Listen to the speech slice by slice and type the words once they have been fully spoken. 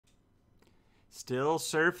Still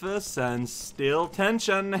surface and still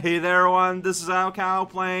tension. Hey there everyone, this is Cow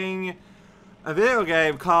playing a video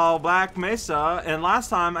game called Black Mesa, and last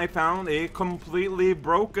time I found a completely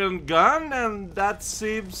broken gun, and that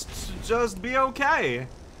seems to just be okay.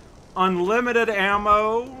 Unlimited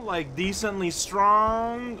ammo, like decently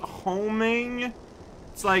strong, homing.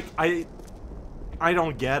 It's like, I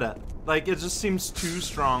don't get it. Like, it just seems too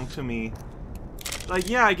strong to me. Like,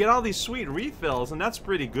 yeah, I get all these sweet refills, and that's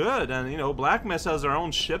pretty good. And, you know, Black Mesa has their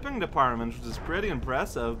own shipping department, which is pretty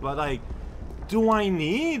impressive. But, like, do I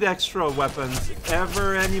need extra weapons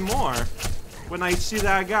ever anymore? When I see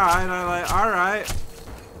that guy, and I'm like, alright,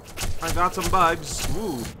 I got some bugs.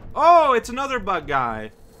 Ooh. Oh, it's another bug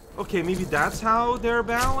guy. Okay, maybe that's how they're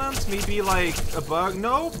balanced? Maybe, like, a bug?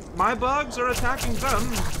 Nope, my bugs are attacking them.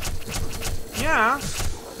 Yeah.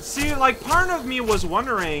 See, like, part of me was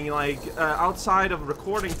wondering, like, outside of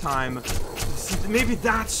recording time, maybe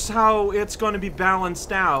that's how it's going to be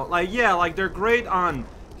balanced out. Like, yeah, like, they're great on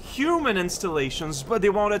human installations, but they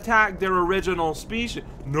won't attack their original species.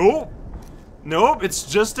 Nope. Nope, it's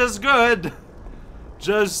just as good.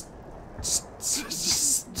 Just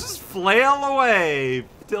flail away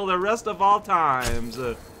till the rest of all times.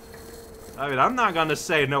 I mean, I'm not gonna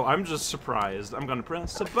say no, I'm just surprised. I'm gonna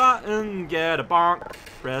press a button, get a bonk.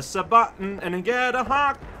 Press a button, and then get a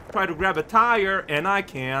honk. Try to grab a tire, and I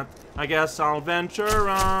can't. I guess I'll venture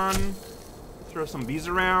on. Throw some bees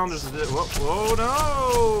around. There's a... Whoa,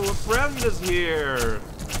 no! A friend is here!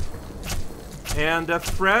 And the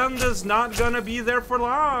friend is not gonna be there for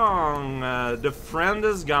long. The friend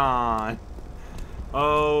is gone.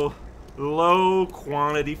 Oh... low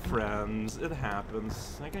quantity friends. It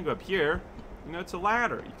happens. I can go up here. You know, it's a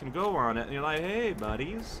ladder. You can go on it, and you're like, hey,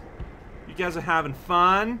 buddies. You guys are having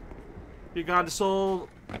fun? You got this old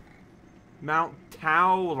Mount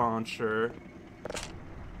Tau launcher.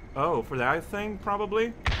 Oh, for that thing,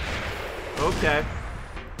 probably? Okay.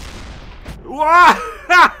 What?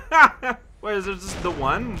 Wait, is there just the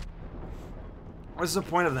one? What's the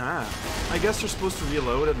point of that? I guess you're supposed to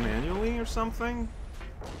reload it manually or something?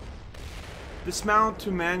 Dismount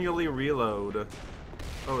to manually reload.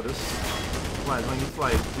 Oh, this... What, when you,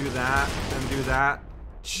 like, do that, then do that?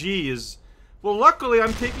 Jeez. Well, luckily,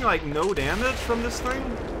 I'm taking, like, no damage from this thing.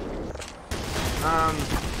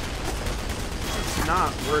 It's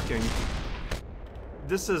not working.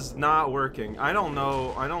 This is not working. I don't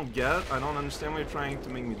know. I don't understand what you're trying to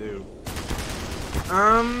make me do.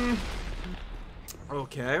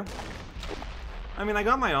 Okay. I mean, I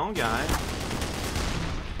got my own guy.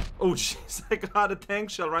 Oh, jeez, I got a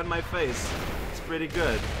tank shell right in my face. It's pretty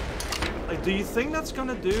good. Like, do you think that's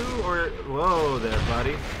gonna do, or... Whoa there,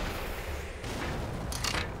 buddy.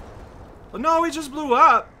 Oh, no, he just blew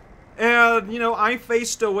up. And, you know, I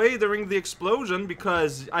faced away during the explosion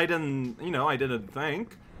because I didn't, you know, I didn't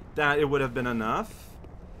think that it would have been enough.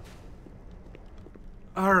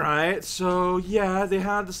 Alright, so, yeah, they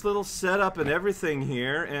had this little setup and everything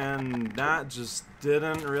here, and that just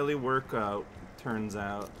didn't really work out. Turns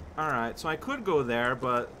out. Alright, so I could go there,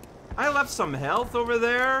 but I left some health over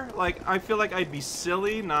there. Like, I feel like I'd be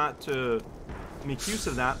silly not to make use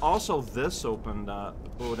of that. Also, this opened up.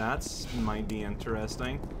 Oh, that's might be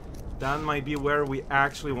interesting. That might be where we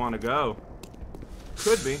actually want to go.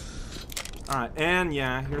 Could be. Alright, and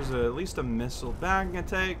yeah, here's at least a missile bag I can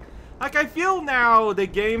take. Like, I feel now the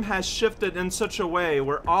game has shifted in such a way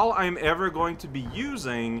where all I'm ever going to be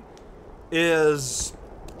using is...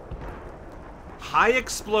 high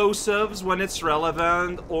explosives when it's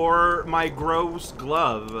relevant, or my gross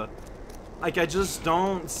glove. Like, I just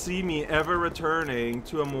don't see me ever returning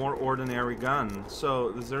to a more ordinary gun. So,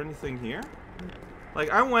 is there anything here? Like,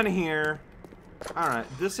 I went here. Alright,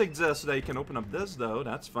 this exists so that you can open up this, though.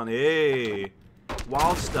 That's funny. Hey!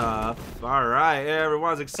 Wall stuff. Alright,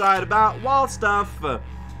 everyone's excited about wall stuff.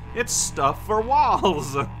 It's stuff for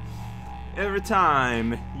walls. Every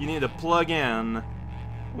time you need to plug in.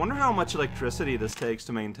 Wonder how much electricity this takes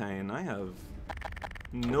to maintain. I have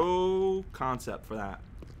no concept for that.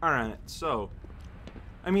 Alright, so...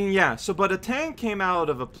 I mean, yeah, so, but a tank came out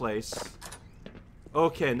of a place.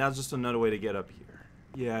 Okay, and that's just another way to get up here.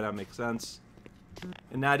 Yeah, that makes sense.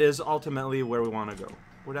 And that is ultimately where we want to go.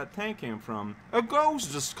 Where that tank came from. A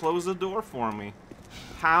ghost just closed the door for me.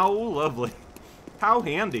 How lovely. How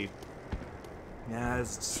handy. Yeah,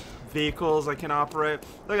 it's just vehicles I can operate.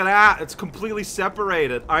 Look at that, it's completely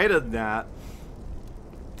separated. I did that.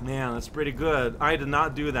 Man, that's pretty good. I did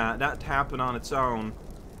not do that. That happened on its own.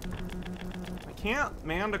 I can't,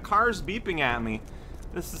 man, the car's beeping at me.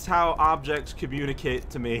 This is how objects communicate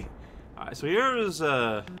to me. Alright, so here's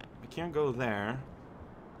I can't go there.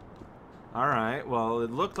 Alright, well, it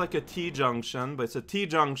looked like a T-junction, but it's a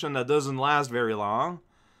T-junction that doesn't last very long.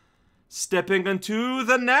 Stepping into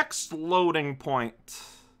the next loading point.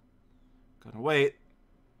 Gotta wait.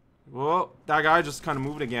 Whoa, that guy just kind of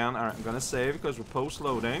moved again. Alright, I'm gonna save because we're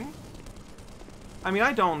post-loading. I mean,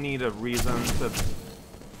 I don't need a reason to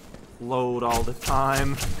load all the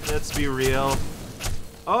time. Let's be real.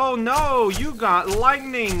 Oh no, you got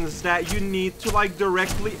lightnings that you need to, like,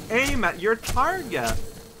 directly aim at your target.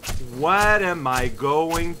 What am I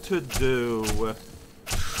going to do?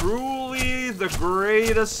 Truly the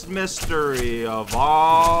greatest mystery of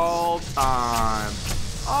all time.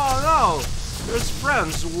 Oh no, there's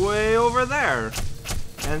friends way over there.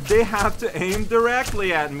 And they have to aim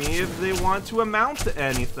directly at me if they want to amount to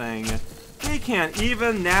anything. They can't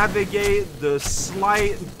even navigate the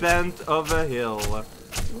slight bent of a hill.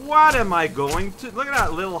 What am I going to... Look at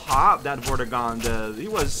that little hop that Vortigern did. He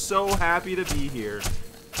was so happy to be here.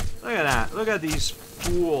 Look at that. Look at these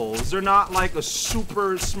fools. They're not like a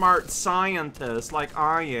super smart scientist like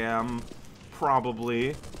I am.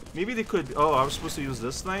 Probably. Maybe they could... Oh, I was supposed to use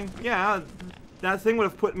this thing? Yeah, that thing would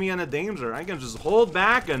have put me in a danger. I can just hold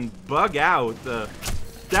back and bug out.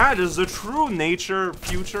 That is the true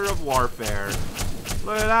future of warfare.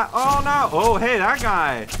 Look at that. Oh no. Oh, hey, that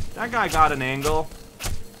guy. That guy got an angle.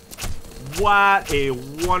 What a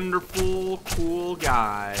wonderful, cool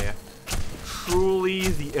guy. Truly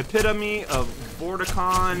the epitome of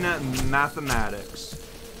Vortigern mathematics.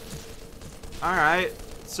 Alright,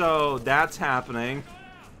 so that's happening.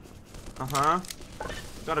 Uh-huh.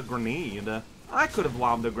 Got a grenade. I could have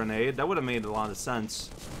lobbed a grenade. That would have made a lot of sense.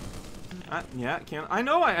 Yeah, can't. I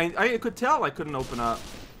know, I could tell I couldn't open up.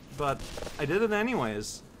 But I did it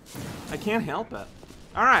anyways. I can't help it.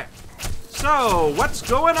 Alright. So, what's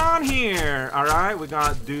going on here? Alright, we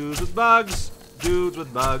got dudes with bugs. Dudes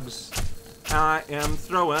with bugs. I am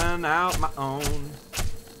throwing out my own.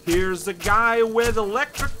 Here's a guy with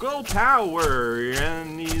electrical power,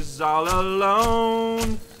 and he's all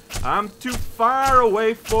alone. I'm too far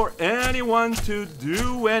away for anyone to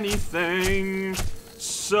do anything.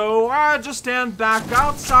 So I just stand back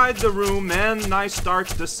outside the room and I start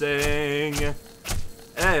to sing.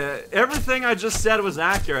 Everything I just said was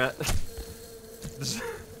accurate.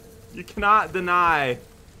 You cannot deny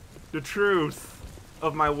the truth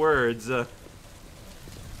of my words. Alright,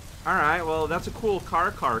 well, that's a cool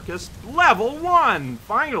car carcass. Level 1!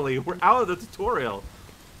 Finally, we're out of the tutorial.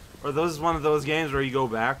 Or this is one of those games where you go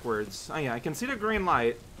backwards. Oh yeah, I can see the green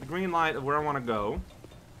light. The green light of where I want to go.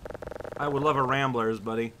 I would love a Ramblers,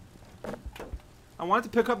 buddy. I wanted to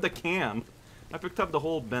pick up the can. I picked up the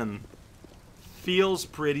whole bin. Feels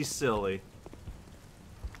pretty silly.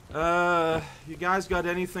 You guys got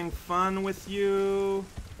anything fun with you?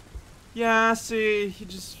 Yeah, see,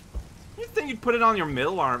 you think you'd put it on your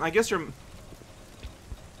middle arm. I guess your...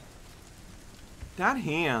 That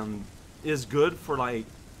hand is good for, like,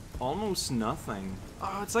 almost nothing.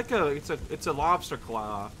 Oh, it's like it's a lobster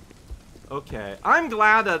claw. Okay. I'm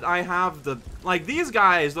glad that I have the... Like, these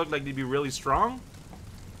guys look like they'd be really strong.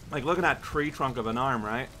 Like, look at that tree trunk of an arm,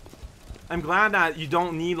 right? I'm glad that you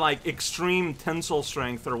don't need, like, extreme tensile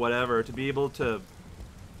strength or whatever to be able to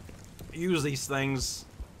use these things.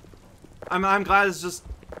 I'm glad it's just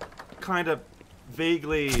kind of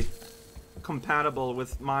vaguely compatible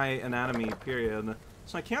with my anatomy, period.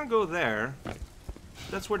 So I can't go there.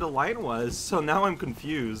 That's where the light was, so now I'm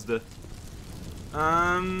confused. Okay.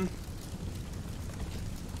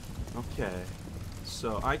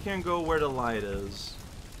 So I can't go where the light is.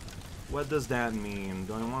 What does that mean?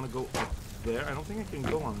 Do I want to go up there? I don't think I can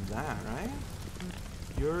go on that, right?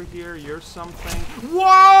 You're here, you're something.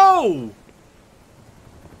 Whoa!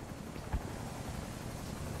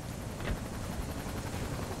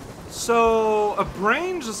 So, a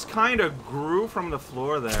brain just kind of grew from the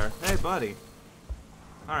floor there. Hey, buddy.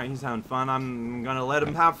 Alright, he's having fun. I'm gonna let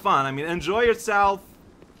him have fun. I mean, enjoy yourself.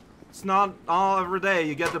 It's not all every day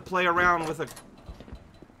you get to play around with a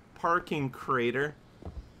parking crater.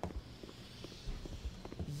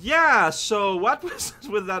 Yeah, so what was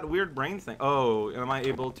with that weird brain thing? Oh, am I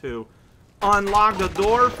able to unlock the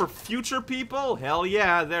door for future people? Hell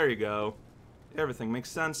yeah, there you go. Everything makes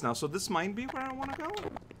sense now. So this might be where I want to go?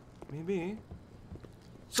 Maybe.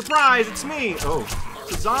 Surprise, it's me! Oh,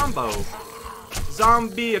 it's a Zombo.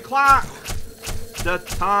 Zombie o'clock! The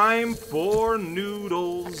time for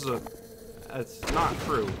noodles. That's not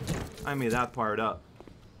true. I made that part up.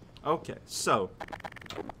 Okay, so.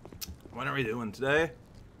 What are we doing today?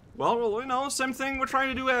 Well, you know, same thing we're trying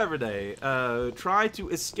to do every day. Try to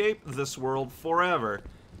escape this world forever.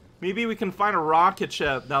 Maybe we can find a rocket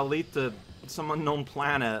ship that'll lead to some unknown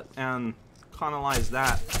planet and colonize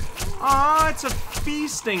that. Aw, it's a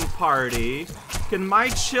feasting party. Can my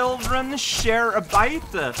children share a bite?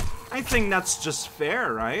 I think that's just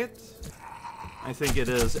fair, right? I think it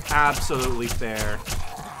is absolutely fair.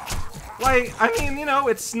 Like, I mean, you know,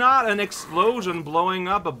 it's not an explosion blowing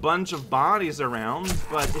up a bunch of bodies around,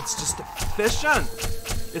 but it's just efficient.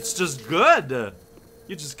 It's just good.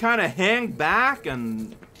 You just kind of hang back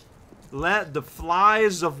and let the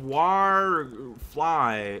flies of war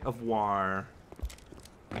fly of war.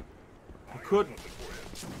 I could...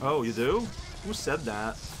 Oh, you do? Who said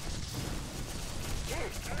that?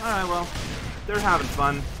 Alright, well, they're having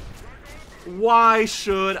fun. Why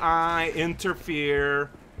should I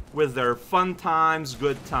interfere with their fun times,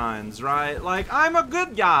 good times, right? Like, I'm a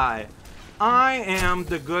good guy. I am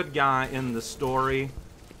the good guy in the story.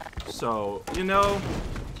 So, you know,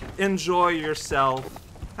 enjoy yourself.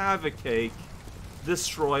 Have a cake.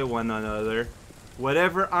 Destroy one another.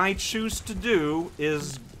 Whatever I choose to do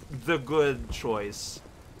is the good choice.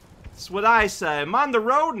 That's what I say. I'm on the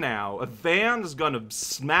road now. A van is gonna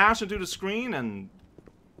smash into the screen and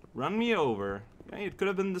run me over. Hey, it could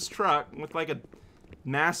have been this truck with like a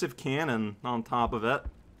massive cannon on top of it.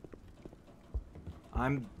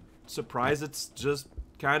 I'm surprised it's just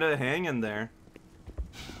kind of hanging there.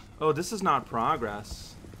 Oh, this is not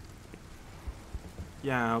progress.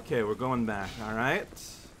 Yeah, okay, we're going back, alright?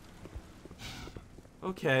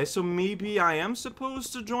 Okay, so maybe I am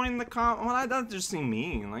supposed to join the well, that just seems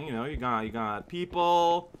mean. Like, you know, you got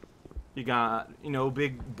people, you got, you know,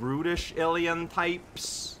 big brutish alien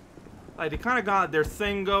types. Like, they kind of got their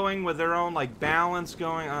thing going with their own, like, balance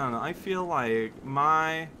going. I don't know. I feel like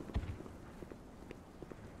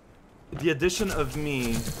the addition of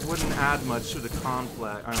me wouldn't add much to the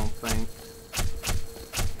conflict, I don't think.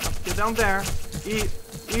 Get down there. Eat.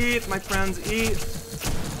 Eat, my friends, eat.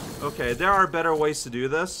 Okay, there are better ways to do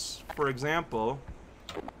this. For example,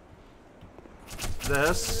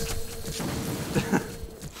 this.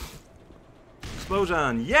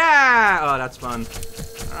 Explosion. Yeah! Oh, that's fun.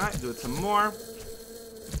 Alright, do it some more.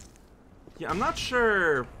 Yeah, I'm not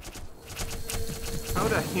sure how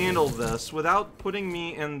to handle this without putting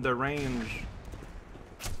me in the range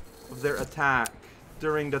of their attack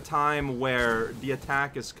during the time where the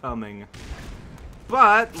attack is coming.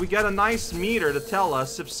 But we get a nice meter to tell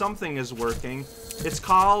us if something is working. It's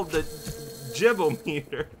called the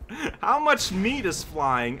Gibbometer. How much meat is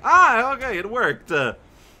flying? Ah, okay, it worked. The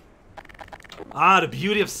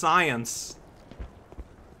beauty of science.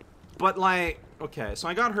 But like, okay, so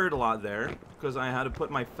I got hurt a lot there because I had to put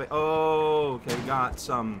my oh, okay, got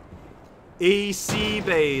some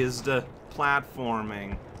AC-based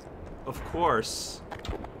platforming. Of course.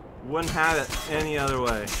 Wouldn't have it any other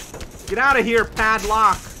way. Get out of here,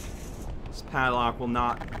 padlock! This padlock will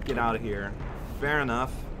not get out of here. Fair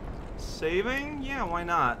enough. Saving? Yeah, why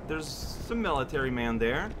not? There's some military man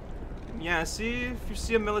there. Yeah, see? If you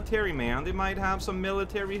see a military man, they might have some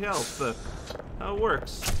military health. How it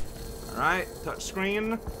works. Alright, touch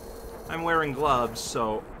screen. I'm wearing gloves,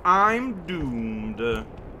 so I'm doomed.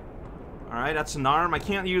 Alright, that's an arm. I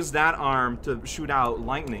can't use that arm to shoot out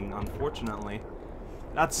lightning, unfortunately.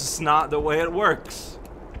 That's just not the way it works.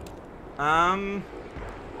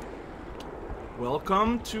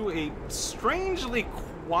 Welcome to a strangely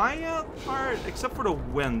quiet part, except for the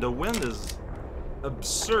wind. The wind is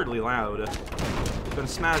absurdly loud. Gonna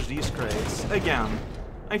smash these crates. Again,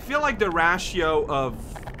 I feel like the ratio of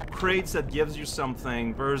crates that gives you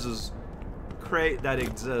something versus crate that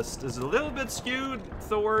exists is a little bit skewed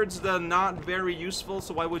towards the not very useful,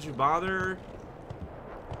 so why would you bother?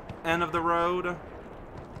 End of the road.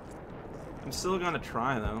 I'm still gonna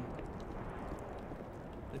try, though.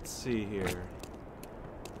 Let's see here.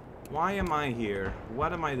 Why am I here?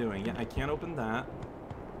 What am I doing? Yeah, I can't open that.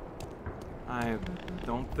 I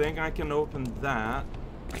don't think I can open that.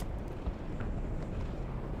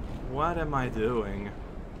 What am I doing?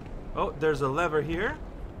 Oh, there's a lever here.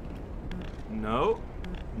 No.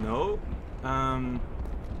 No.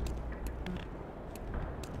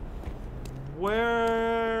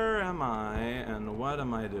 Where am I and what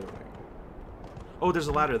am I doing? Oh, there's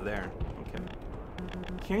a ladder there. Okay.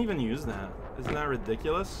 Can't even use that. Isn't that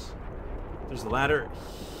ridiculous? There's a ladder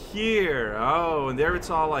here. Oh, and there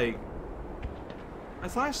it's all like... I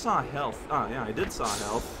thought I saw health. Oh, yeah, I did saw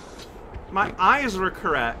health. My eyes were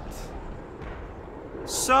correct.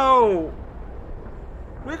 So...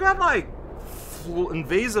 we got, like,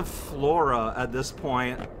 invasive flora at this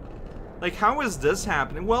point. Like, how is this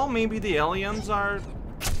happening? Well, maybe the aliens are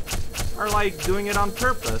like, doing it on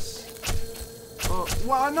purpose. Oh,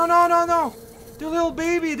 well, no, no, no, no! They're little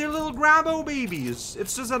baby, they're little grabbo babies.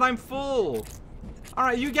 It's just that I'm full.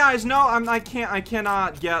 Alright, you guys know I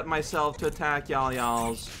cannot get myself to attack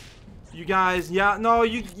y'alls. You guys, yeah, no,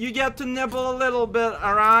 you get to nibble a little bit,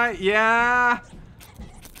 alright? Yeah.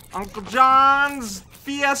 Uncle John's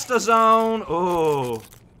Fiesta Zone. Oh.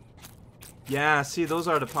 Yeah, see, those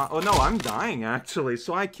are the oh no, I'm dying actually,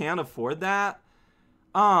 so I can't afford that.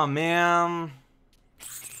 Oh man.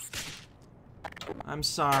 I'm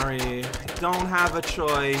sorry. I don't have a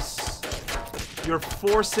choice. You're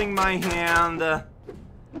forcing my hand.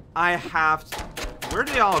 I have to. Where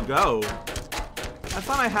did they all go? I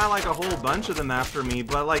thought I had like a whole bunch of them after me,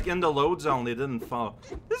 but like in the load zone they didn't fall.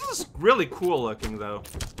 This is really cool looking though.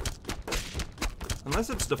 Unless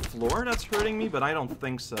it's the floor that's hurting me, but I don't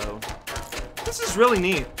think so. This is really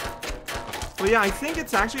neat. Well, yeah, I think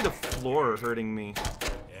it's actually the floor hurting me.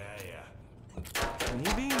 Yeah.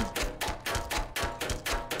 Maybe?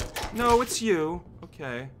 No, it's you.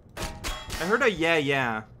 Okay. I heard a yeah.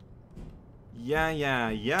 Yeah,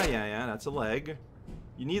 that's a leg.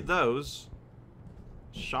 You need those.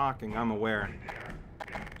 Shocking, I'm aware.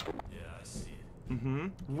 Yeah, I see it. Mm-hmm.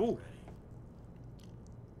 Whoa.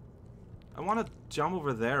 I want to jump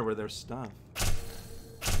over there where there's stuff.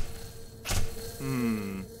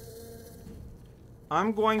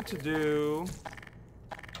 I'm going to do...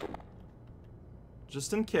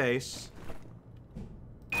 just in case.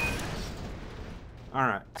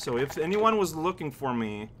 Alright, so if anyone was looking for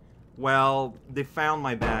me, well, they found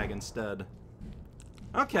my bag instead.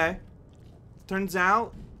 Okay. Turns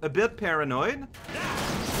out, a bit paranoid.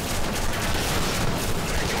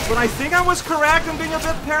 But I think I was correct in being a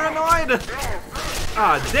bit paranoid.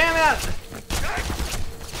 Ah, damn it!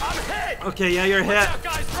 Okay, yeah, you're hit.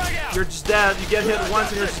 You're just dead. You get hit once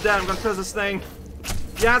and you're just dead. I'm gonna press this thing.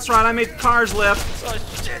 Yeah, that's right, I made cars lift.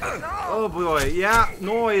 Oh boy, yeah,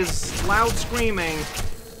 noise, loud screaming.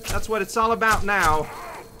 That's what it's all about now.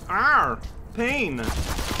 Arr, pain.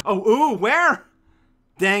 Oh, ooh, where?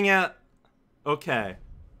 Dang it. Okay.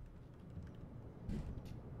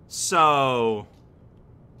 So,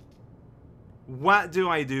 what do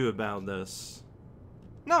I do about this?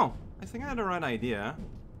 No, I think I had the right idea.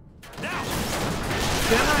 Can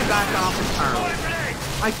I back off entirely?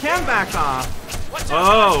 I can back off.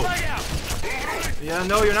 Oh. Yeah,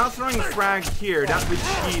 no, you're not throwing the frag here. That would be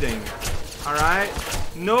cheating. Alright?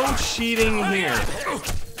 No cheating here.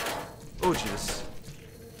 Oh, jeez.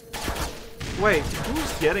 Wait,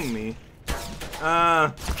 who's getting me?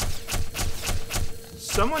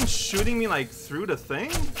 Someone's shooting me, like, through the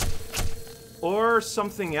thing? Or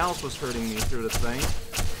something else was hurting me through the thing?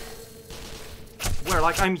 Where?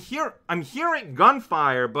 Like, I'm hearing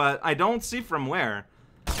gunfire, but I don't see from where.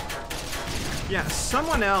 Yeah,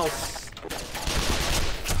 someone else.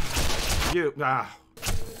 You. Ah.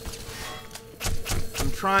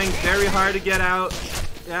 I'm trying very hard to get out.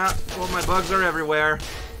 Yeah, well, my bugs are everywhere.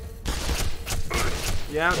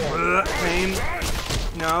 Yeah, pain.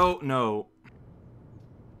 No.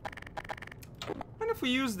 What if we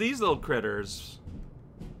use these little critters?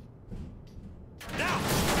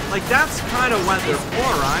 Like, that's kind of what they're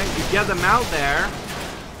for, right? You get them out there,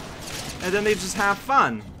 and then they just have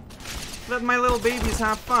fun. Let my little babies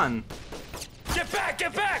have fun. Get back!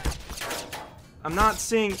 Get back! I'm not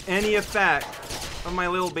seeing any effect of my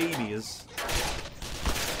little babies.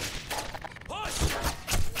 Push!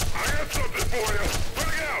 I have something for you. Put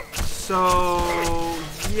it out. So,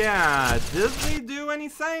 yeah, did they do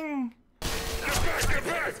anything? Get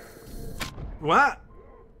back! What?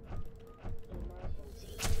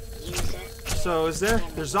 So is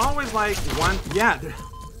there's always like one, yeah,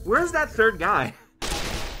 where's that third guy? I'm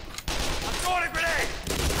throwing a grenade!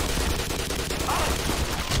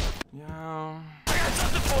 Yeah. I got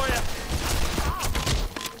something for you!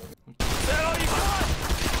 Is that all you got?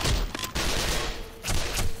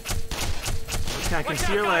 Okay, I can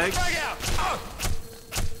see your legs.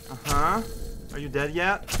 Uh-huh. Are you dead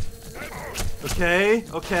yet? Okay.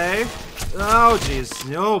 Oh, jeez.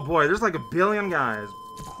 Oh, boy, there's like a billion guys.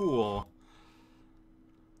 Cool.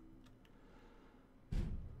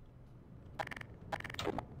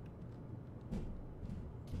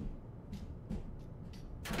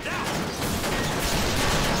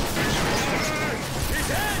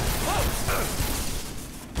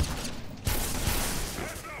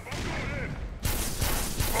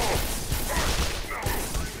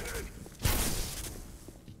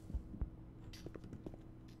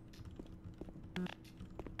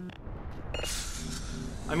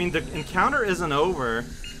 I mean, the encounter isn't over.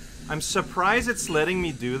 I'm surprised it's letting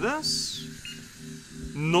me do this.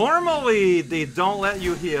 Normally, they don't let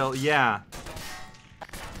you heal. Yeah.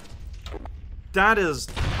 That is...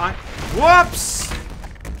 Whoops!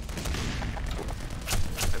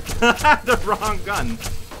 The wrong gun.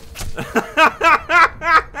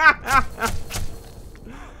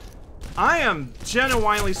 I am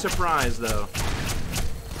genuinely surprised, though.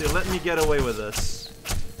 They let me get away with this.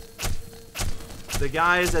 The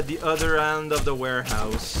guys at the other end of the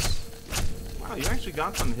warehouse. Wow, you actually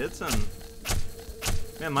got some hits in.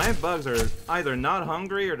 Man, my bugs are either not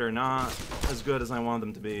hungry or they're not as good as I want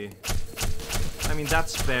them to be. I mean,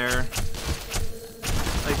 that's fair.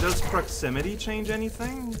 Like, does proximity change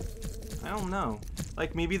anything? I don't know.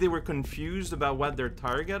 Like, maybe they were confused about what their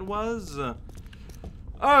target was?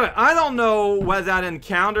 Alright, I don't know what that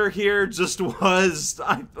encounter here just was.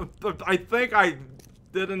 I think I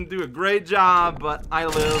didn't do a great job, but I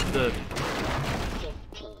lived.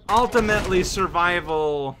 Ultimately,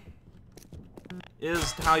 survival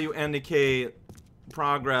is how you indicate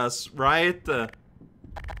progress, right?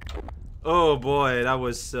 Oh boy, that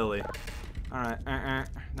was silly. Alright,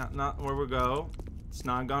 not where we go. It's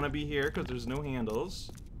not gonna be here because there's no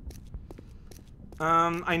handles.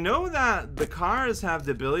 I know that the cars have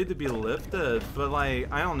the ability to be lifted, but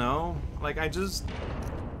like, I don't know. Like, I just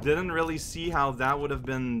didn't really see how that would have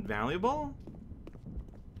been valuable.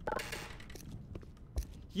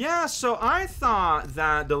 Yeah, so I thought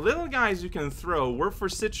that the little guys you can throw were for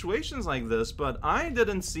situations like this, but I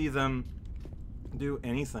didn't see them do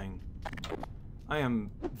anything. I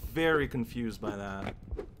am very confused by that.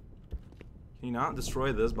 Can you not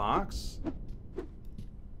destroy this box?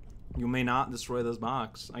 You may not destroy this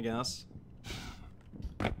box, I guess.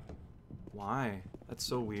 Why? That's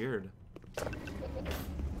so weird.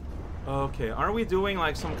 Okay, are we doing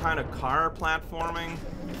like some kind of car platforming?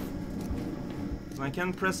 I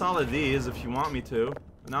can press all of these if you want me to.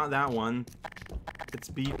 Not that one. It's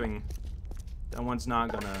beeping. That one's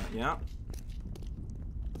not gonna... Yeah.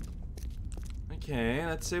 Okay,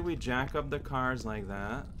 let's say we jack up the cars like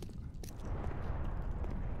that.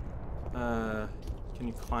 Can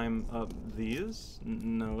you climb up these?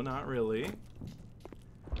 No, not really.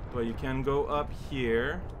 But you can go up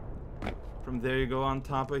here. From there you go on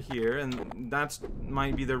top of here, and that's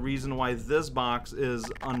might be the reason why this box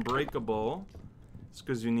is unbreakable. It's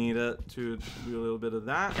because you need it to do a little bit of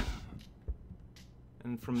that.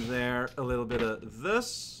 And from there, a little bit of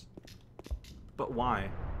this. But why?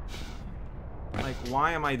 Like,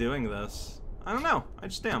 why am I doing this? I don't know. I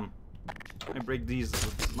just am. I break these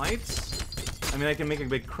with lights. I mean, I can make a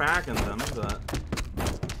big crack in them, but...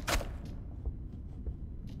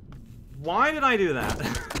 Why did I do that?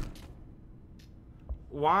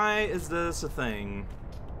 Why is this a thing?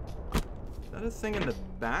 Is that a thing in the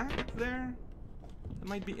back there? That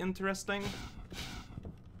might be interesting.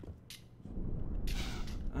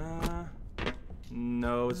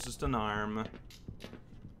 No, it's just an arm.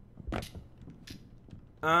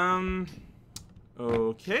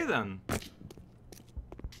 Okay then.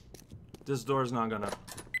 This door's not gonna...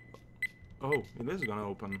 Oh, it is gonna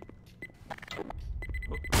open.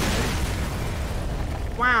 Okay.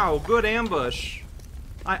 Wow, good ambush.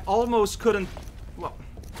 I almost couldn't... Well...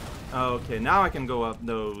 Okay, now I can go up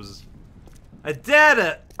those. I did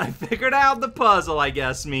it! I figured out the puzzle, I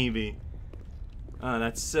guess, maybe. Oh,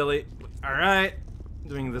 that's silly. Alright.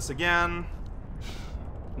 Doing this again.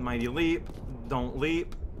 Mighty leap. Don't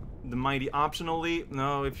leap. The mighty optional leap.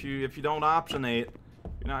 No, if you don't optionate,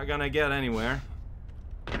 you're not gonna get anywhere.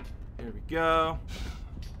 Here we go.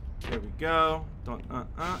 There we go. Don't,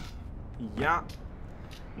 Yeah.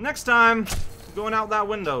 Next time, going out that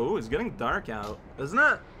window. Ooh, it's getting dark out, isn't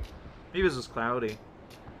it? Maybe it's just cloudy.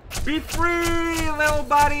 Be free, little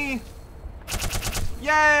buddy!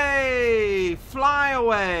 Yay! Fly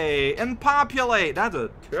away and populate. That's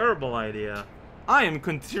a terrible idea. I am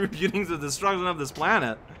contributing to the destruction of this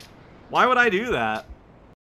planet. Why would I do that?